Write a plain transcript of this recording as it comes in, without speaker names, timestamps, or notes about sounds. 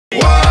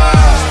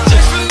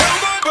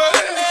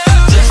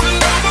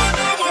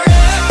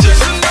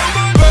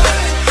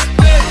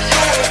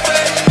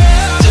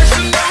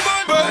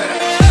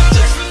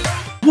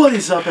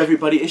up,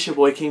 everybody? It's your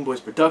boy King Boys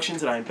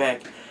Productions, and I'm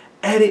back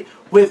at it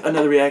with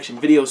another reaction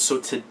video. So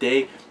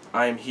today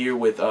I am here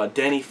with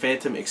Danny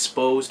Phantom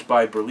exposed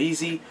by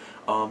Berleezy.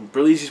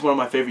 Berleezy's one of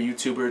my favorite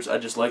YouTubers. I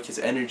just like his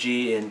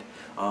energy, and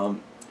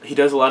he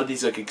does a lot of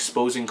these like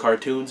exposing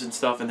cartoons and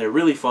stuff, and they're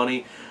really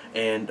funny.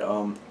 And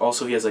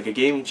also he has like a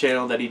gaming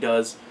channel that he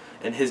does,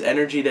 and his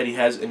energy that he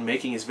has in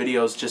making his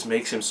videos just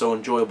makes him so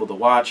enjoyable to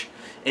watch.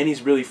 And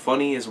he's really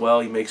funny as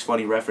well. He makes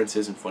funny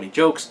references and funny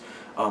jokes.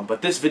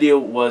 But this video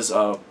was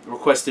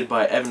requested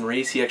by Evan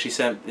Reese. He actually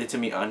sent it to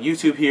me on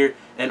YouTube here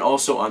and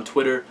also on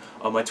Twitter.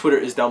 My Twitter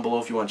is down below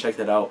if you want to check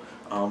that out.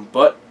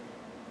 But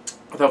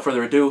without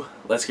further ado,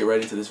 let's get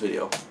right into this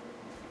video.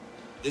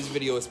 This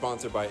video is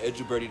sponsored by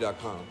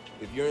EduBirdie.com.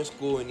 If you're in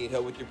school and need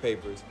help with your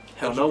papers,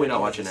 hell no, we're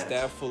not watching that.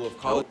 Staff full of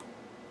college.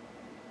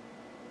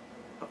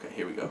 Okay,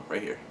 here we go,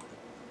 right here.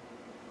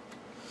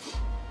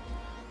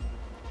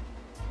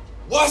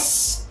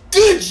 What's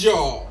good,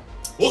 y'all?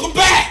 Welcome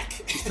back.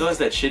 He still has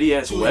that shitty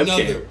ass to webcam.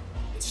 Another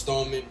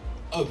installment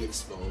of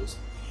Exposed.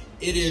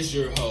 It is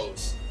your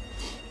host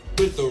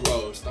with the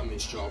roast. I'm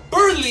Mr. Y'all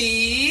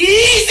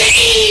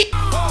Berleezy.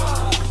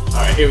 All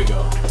right, here we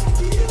go.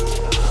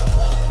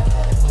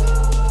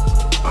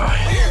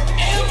 Where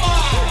am I?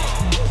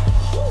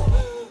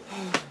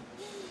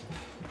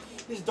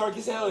 It's dark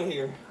as hell in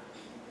here.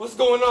 What's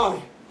going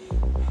on?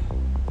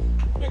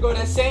 There go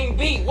that same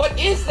beat. What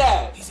is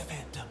that? He's a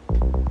phantom.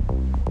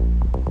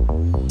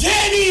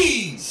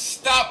 Danny!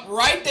 Stop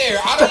right there.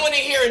 I don't want to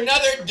hear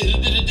another.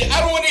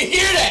 I don't want to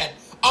hear that.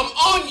 I'm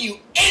on you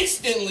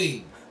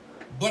instantly.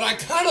 But I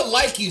kind of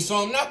like you, so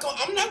I'm not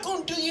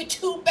gonna do you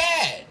too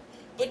bad.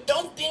 But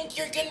don't think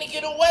you're gonna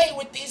get away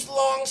with these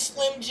long,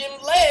 Slim Jim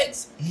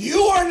legs.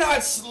 You are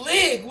not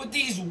slick with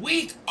these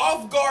weak,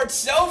 off-guard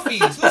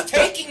selfies. Who's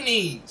taking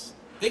these?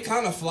 They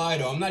kind of fly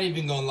though. I'm not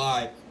even gonna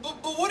lie. But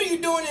what are you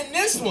doing in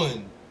this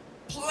one?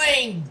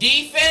 Playing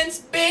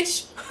defense,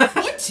 bitch?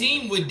 What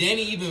team would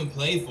Danny even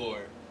play for?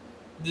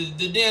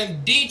 The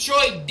damn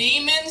Detroit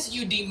Demons?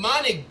 You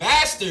demonic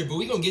bastard. But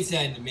we gonna get to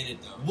that in a minute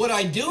though. What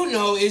I do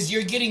know is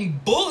you're getting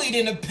bullied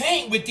in the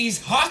paint with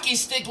these hockey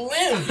stick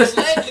limbs. His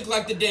legs look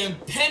like the damn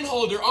pen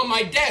holder on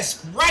my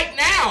desk right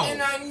now.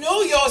 And I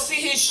know y'all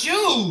see his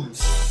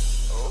shoes.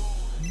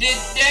 Did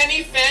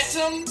Danny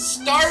Phantom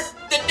start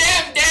the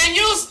damn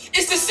Daniels?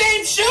 It's the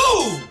same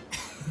shoe.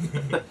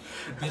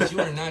 Bitch, you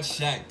are not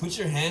Shaq. Put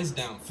your hands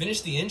down. Finish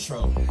the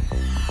intro.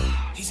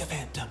 He's a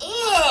phantom.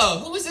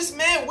 Ugh, who is this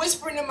man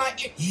whispering in my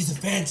ear? He's a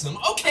phantom.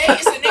 Okay,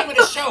 it's the name of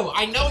the show.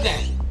 I know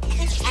that.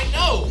 I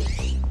know.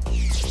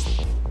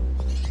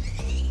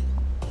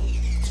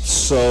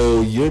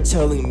 So you're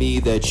telling me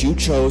that you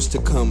chose to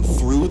come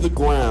through the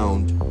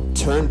ground,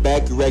 turn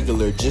back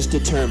regular just to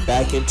turn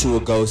back into a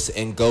ghost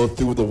and go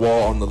through the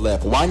wall on the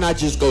left? Why not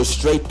just go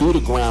straight through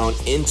the ground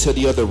into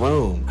the other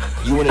room?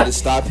 You wanted to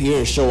stop here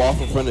and show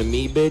off in front of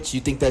me, bitch?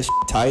 You think that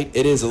shit tight?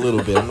 It is a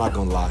little bit, I'm not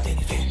gonna lie.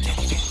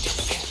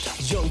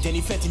 Young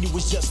Danny Phantom, he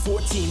was just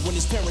 14 when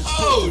his parents.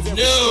 Oh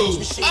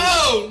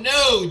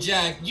no,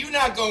 Jack, you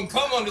not gonna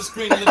come on the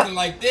screen looking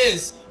like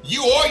this.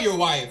 You or your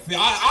wife.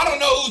 I don't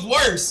know who's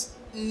worse.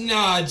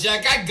 Nah,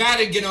 Jack, I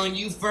gotta get on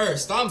you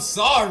first. I'm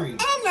sorry.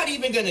 I'm not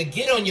even gonna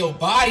get on your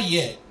body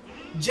yet.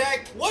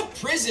 Jack, what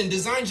prison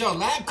designed your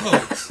lab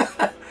coats?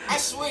 I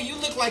swear you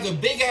look like a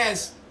big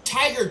ass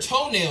tiger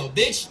toenail,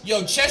 bitch.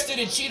 Yo, Chester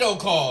the Cheeto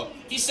called.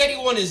 He said he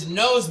want his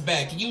nose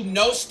back. You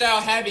no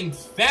style having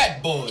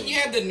fat boy. And you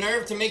had the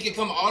nerve to make it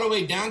come all the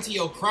way down to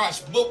your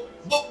crotch. But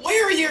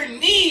where are your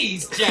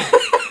knees, Jack?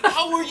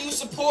 How are you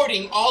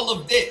supporting all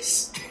of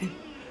this?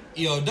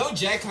 Yo, don't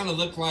Jack kind of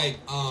look like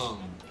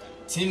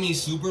Timmy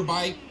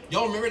Superbike?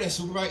 Y'all remember that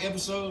Superbike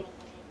episode?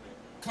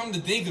 Come to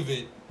think of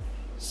it,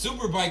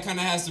 Superbike kind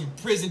of has some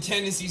prison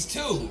tendencies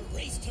too.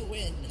 Race to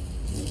win.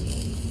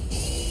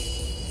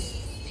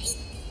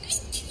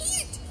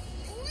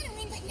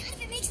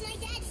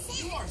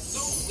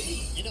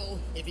 You know,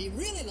 if he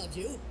really loved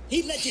you,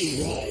 he'd let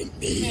you ride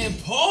me. Man,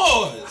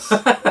 pause.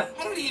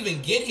 How did he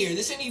even get here?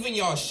 This ain't even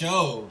y'all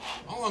show.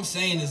 All I'm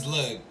saying is,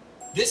 look,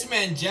 this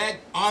man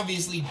Jack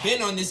obviously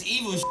been on this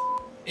evil shit,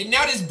 and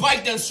now this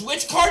bike done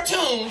switched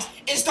cartoons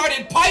and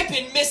started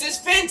piping Mrs.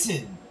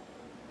 Fenton.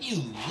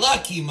 You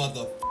lucky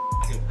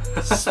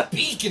motherfucker.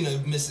 Speaking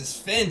of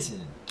Mrs.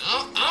 Fenton,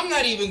 I'm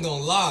not even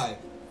gonna lie.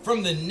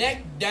 From the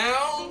neck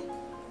down,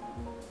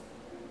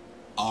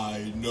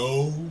 I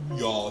know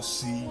y'all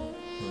see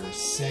her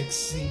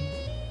sexy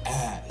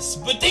ass.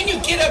 But then you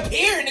get up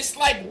here and it's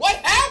like, what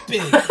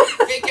happened?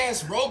 Fake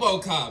ass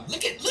RoboCop.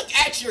 Look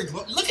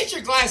at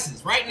your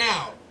glasses right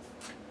now.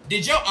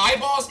 Did your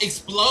eyeballs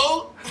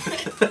explode?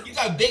 You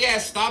got big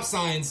ass stop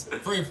signs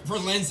for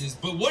lenses,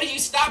 but what are you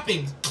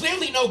stopping?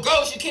 Clearly no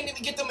ghost. You can't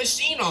even get the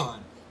machine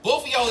on.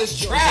 Both of y'all is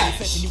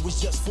trash. He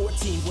was just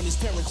 14 when his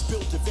parents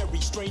built a very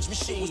strange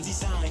machine. Was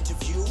designed to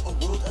view a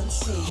world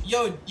unseen.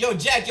 Yo,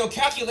 Jack, your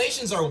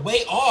calculations are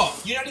way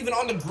off. You're not even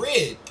on the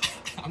grid.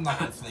 I'm not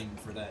gonna flame him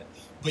for that.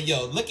 But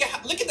yo, look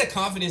at the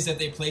confidence that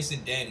they place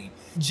in Danny.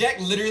 Jack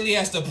literally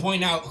has to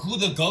point out who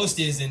the ghost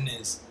is in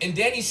this, and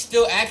Danny's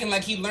still acting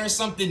like he learned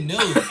something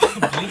new.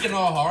 Blinking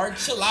all hard.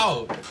 Chill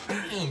out.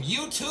 Damn,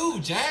 you too,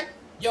 Jack.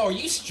 Yo, are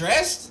you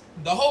stressed?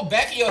 The whole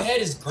back of your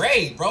head is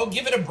gray, bro.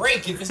 Give it a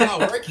break if it's not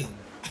working.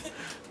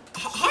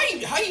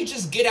 How you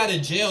just get out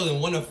of jail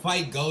and want to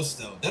fight ghosts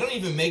though? That don't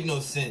even make no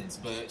sense.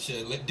 But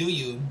shit, do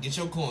you get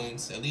your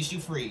coins? At least you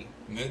free.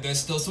 There's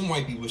still some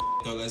white people shit,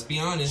 though. Let's be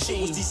honest.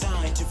 It was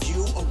designed to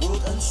view a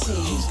world unseen.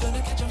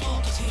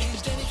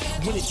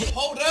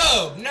 Hold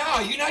up!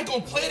 Nah, you're not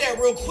gonna play that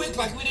real quick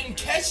like we didn't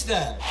catch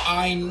that.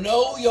 I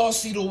know y'all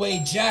see the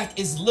way Jack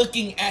is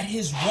looking at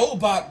his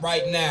robot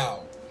right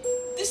now.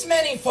 This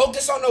man ain't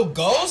focused on no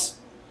ghosts.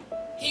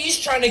 He's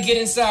trying to get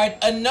inside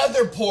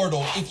another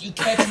portal, if you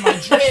catch my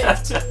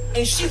drift.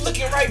 And she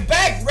looking right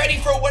back, ready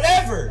for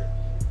whatever.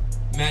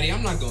 Maddie,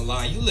 I'm not gonna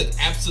lie, you look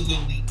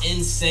absolutely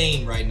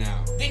insane right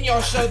now. Then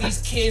y'all show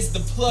these kids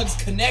the plugs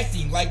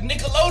connecting. Like,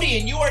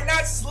 Nickelodeon, you are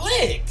not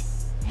slick.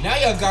 Now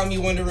y'all got me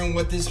wondering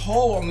what this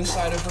hole on the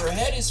side of her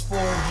head is for,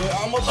 but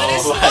I'm gonna let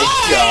it slide.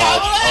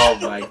 Oh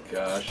my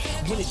gosh.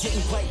 When it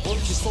didn't quite work,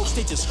 his folks,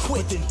 they just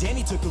quit. Then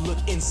Danny took a look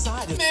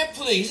inside of Man,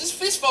 please,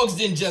 his folks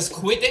didn't just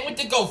quit, they went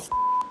to go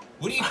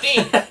What do you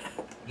think?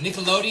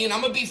 Nickelodeon,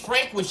 I'm gonna be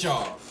frank with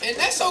y'all. And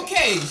that's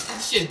okay.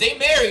 Shit, they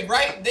married,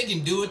 right? They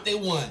can do what they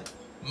want.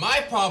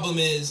 My problem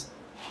is,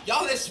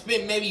 y'all have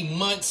spent maybe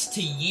months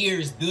to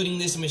years building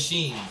this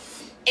machine.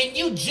 And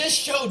you just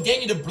showed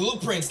Danny the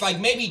blueprints like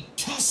maybe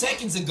 2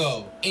 seconds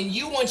ago. And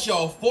you want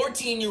y'all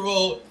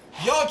 14-year-old,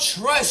 y'all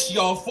trust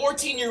y'all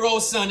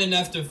 14-year-old son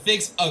enough to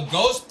fix a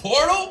ghost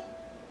portal?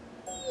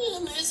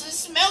 It's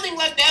smelling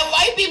like that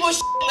white people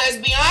shit, let's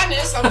be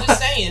honest. I'm just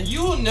saying.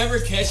 You will never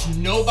catch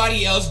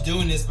nobody else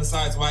doing this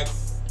besides white.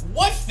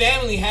 What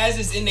family has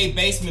this in their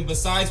basement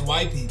besides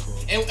white people?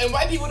 And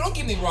white people, don't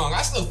get me wrong,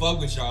 I still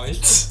fuck with y'all. It's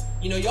just,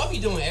 you know, y'all be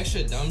doing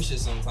extra dumb shit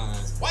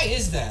sometimes. Why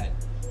is that?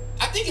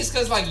 I think it's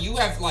cause like you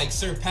have like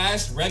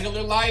surpassed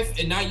regular life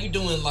and now you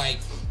doing like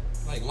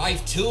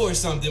life 2 or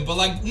something. But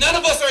like none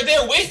of us are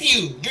there with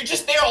you. You're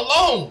just there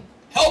alone.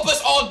 Help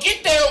us all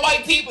get there,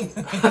 white people.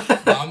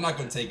 No, I'm not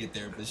gonna take it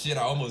there, but shit,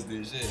 I almost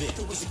did shit.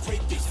 It was a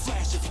great big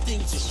flash, everything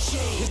just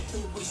changed.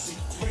 It was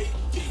a great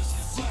big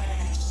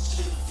flash,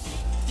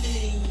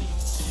 everything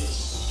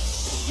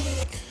just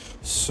changed.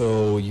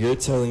 So you're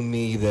telling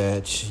me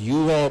that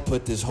you all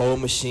put this whole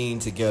machine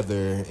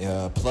together,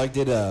 plugged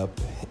it up,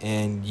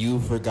 and you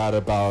forgot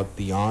about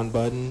the on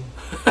button?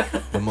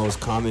 The most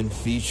common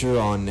feature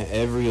on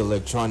every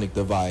electronic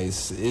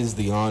device is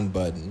the on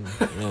button.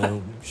 You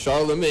know,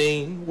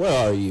 Charlemagne,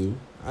 where are you?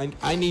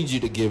 I need you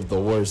to give the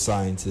worst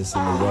scientist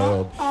in the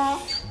world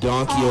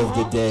donkey of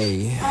the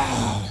day.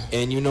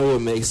 And you know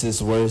what makes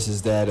this worse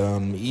is that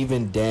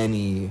even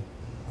Danny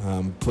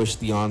pushed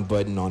the on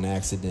button on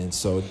accident.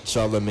 So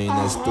Charlemagne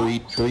has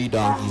three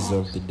donkeys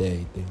of the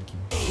day. Thank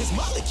you. His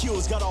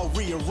molecules got all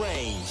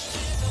rearranged.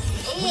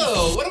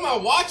 Ugh, what am I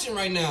watching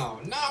right now?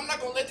 Nah, I'm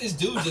not gonna let this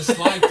dude just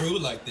slide through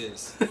like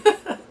this.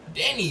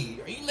 Danny,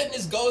 are you letting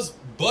this ghost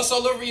bust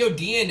all over your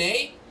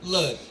DNA?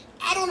 Look,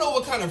 I don't know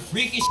what kind of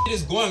freaky shit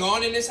is going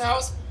on in this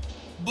house,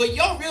 but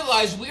y'all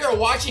realize we are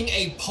watching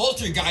a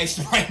poltergeist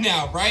right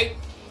now, right?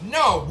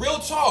 No, real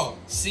talk.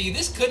 See,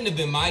 this couldn't have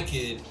been my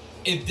kid.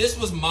 If this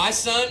was my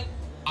son,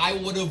 I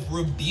would have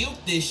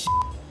rebuked this shit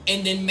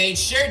and then made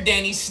sure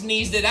Danny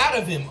sneezed it out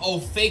of him. Oh,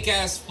 fake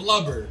ass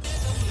flubber.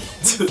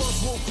 When he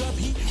first woke up,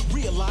 he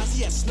realized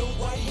he had snow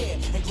white hair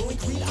and glowing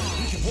green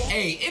eyes.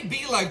 Hey, it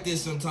be like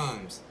this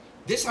sometimes.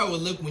 This how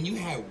it look when you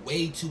had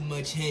way too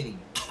much Henny.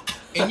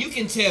 And you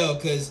can tell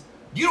because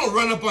you don't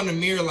run up on the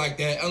mirror like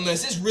that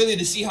unless it's really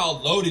to see how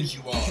loaded you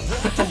are. Walk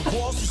through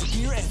walls,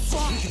 disappear and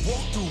fly.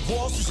 Walk through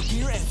walls,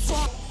 disappear and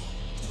fly.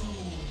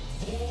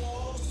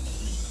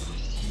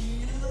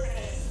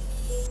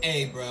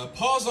 Hey, bruh,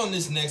 pause on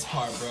this next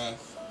part, bruh.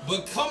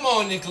 But come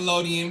on,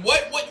 Nickelodeon.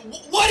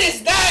 What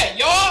is that,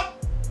 y'all?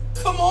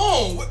 Come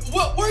on,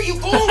 where are you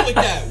going with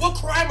that? What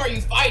crime are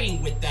you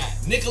fighting with that?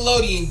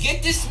 Nickelodeon,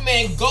 get this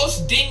man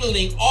Ghost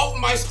Dingling off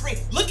my screen.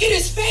 Look at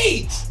his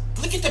face.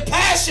 Look at the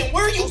passion.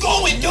 Where are you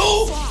going, dude? He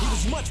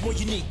was much more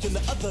unique than the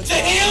other To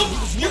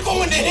him? You're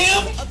going to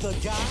him?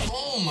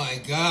 Oh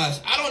my gosh,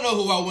 I don't know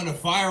who I want to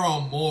fire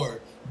on more.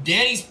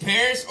 Danny's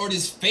parents or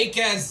this fake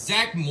ass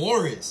Zach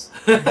Morris.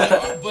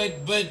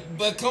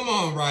 But come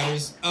on,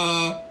 writers.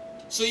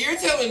 So you're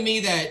telling me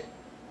that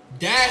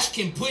Dash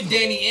can put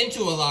Danny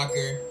into a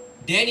locker,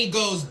 Danny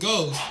goes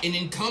ghost, and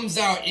then comes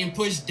out and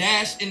push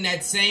Dash in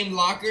that same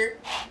locker?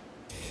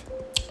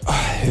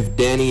 If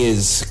Danny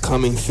is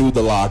coming through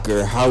the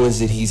locker, how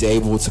is it he's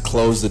able to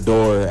close the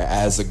door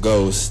as a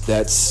ghost?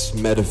 That's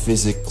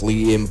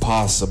metaphysically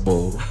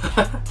impossible.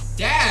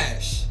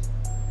 Dash,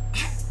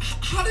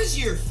 how does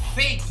your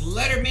fake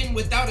Letterman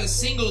without a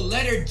single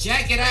letter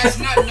jacket ass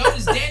not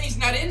notice Danny's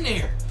not in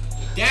there?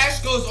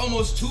 Dash goes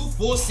almost 2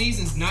 full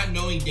seasons not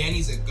knowing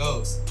Danny's a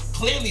ghost.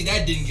 Clearly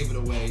that didn't give it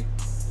away.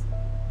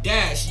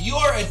 Dash,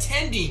 you're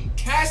attending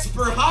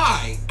Casper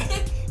High.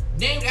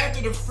 named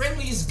after the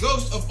friendliest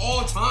ghost of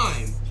all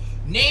time,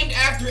 named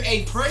after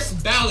a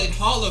first ballot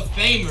Hall of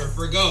Famer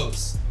for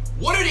ghosts.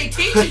 What are they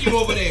teaching you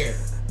over there?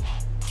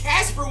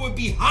 Casper would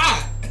be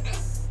hot.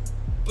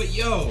 But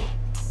yo,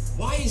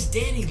 why is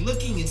Danny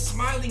looking and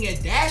smiling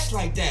at Dash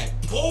like that?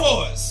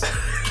 Pause.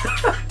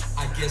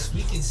 I guess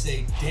we can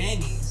say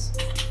Danny's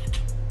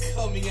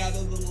coming out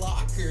of the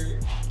locker.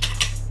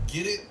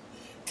 Get it?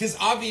 Because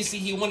obviously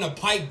he want to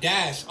pipe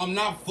Dash. I'm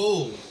not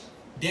fooled.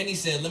 Danny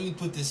said, let me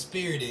put the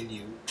spirit in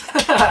you.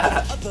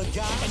 Other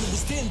guy, and it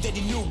was then that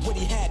he knew what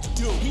he had to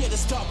do. He had to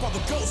stop while the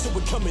ghosts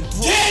were coming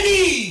through.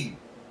 Danny!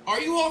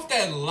 Are you off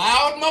that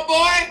loud, my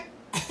boy?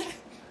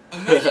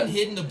 Imagine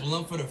hitting the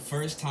blunt for the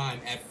first time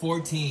at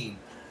 14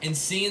 and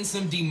seeing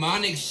some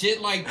demonic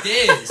shit like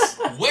this.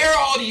 Where are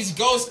all these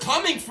ghosts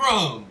coming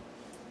from?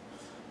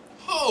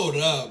 Hold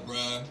up,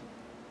 bruh.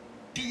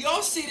 Do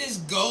y'all see this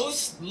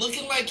ghost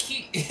looking like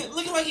he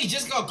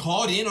just got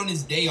called in on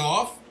his day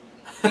off?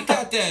 He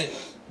got that,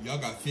 y'all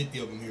got 50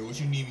 of them here, what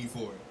you need me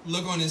for?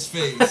 Look on his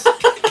face.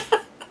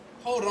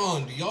 Hold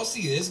on, do y'all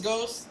see this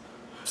ghost?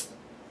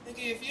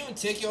 Nigga, if you don't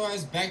take your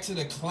ass back to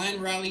the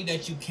Klan rally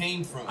that you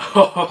came from,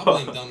 I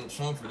blame Donald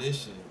Trump for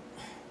this shit.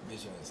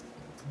 Bitch ass,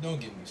 don't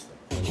get me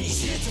started.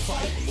 He's here to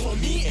fight for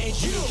me and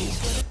you.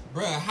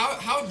 Bruh,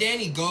 how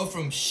Danny go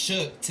from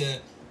shook to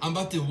I'm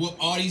about to whoop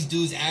all these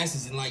dudes'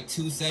 asses in like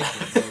 2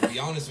 seconds? So, to be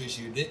honest with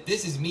you,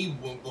 this is me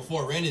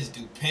before Ren's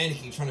dude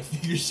panicking, trying to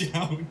figure shit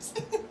out.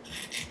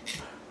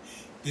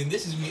 Then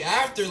this is me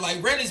after,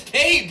 like, Ren is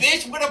paid,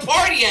 bitch, where the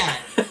party at?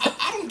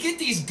 I don't get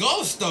these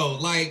ghosts, though.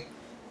 Like,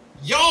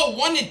 y'all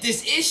wanted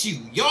this issue.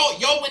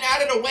 Y'all went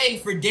out of the way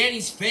for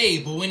Danny's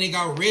fade, but when it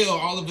got real,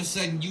 all of a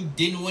sudden you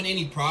didn't want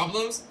any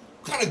problems?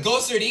 What kind of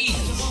ghosts are these?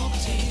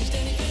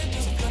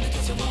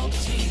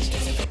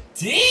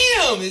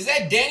 Damn, is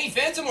that Danny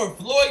Phantom or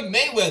Floyd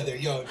Mayweather?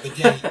 Yo, but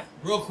Danny,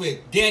 real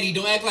quick, Danny,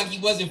 don't act like he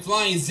wasn't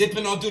flying,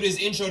 zipping on through this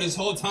intro this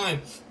whole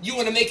time. You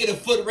want to make it a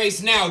foot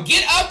race now.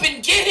 Get up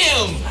and get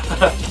him!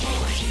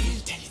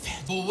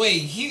 But wait,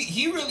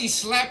 he really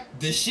slapped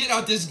the shit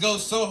out this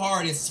ghost so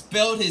hard it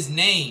spelled his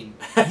name.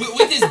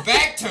 With his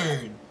back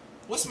turned.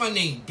 What's my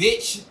name,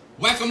 bitch?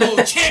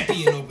 Whack-a-mole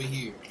champion over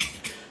here.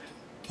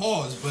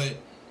 Pause, but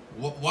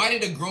why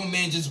did a grown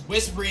man just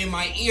whisper in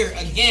my ear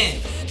again?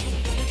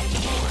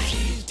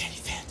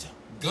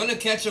 Gonna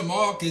catch them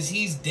all cause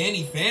he's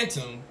Danny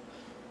Phantom.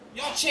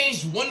 Y'all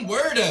changed one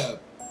word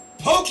up.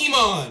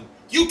 Pokemon!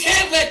 You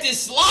can't let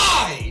this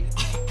slide!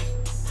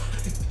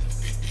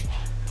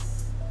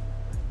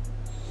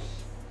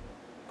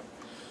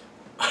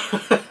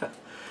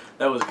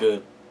 That was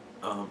good.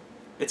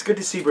 It's good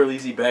to see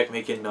Berleezy back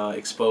making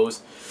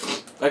Exposed.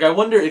 Like, I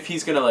wonder if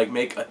he's gonna like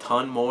make a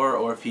ton more,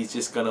 or if he's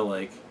just gonna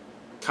like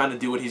kind of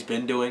do what he's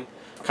been doing,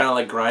 kind of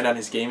like grind on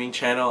his gaming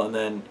channel and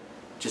then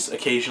just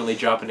occasionally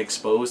drop an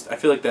Exposed. I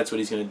feel like that's what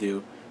he's gonna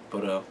do.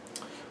 But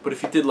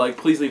if you did like,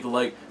 please leave a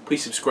like,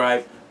 please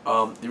subscribe.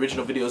 The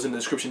original video is in the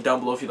description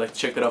down below if you'd like to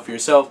check that out for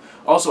yourself.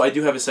 Also, I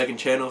do have a second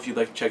channel if you'd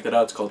like to check that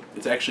out.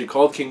 It's actually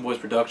called King Boys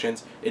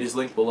Productions. It is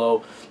linked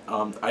below.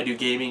 I do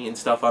gaming and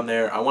stuff on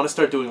there. I want to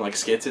start doing like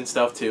skits and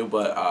stuff too,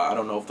 but I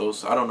don't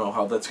know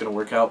how that's gonna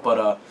work out.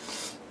 But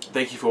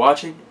thank you for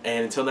watching,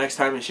 and until next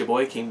time, it's your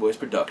boy King Boys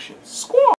Productions. Squaw!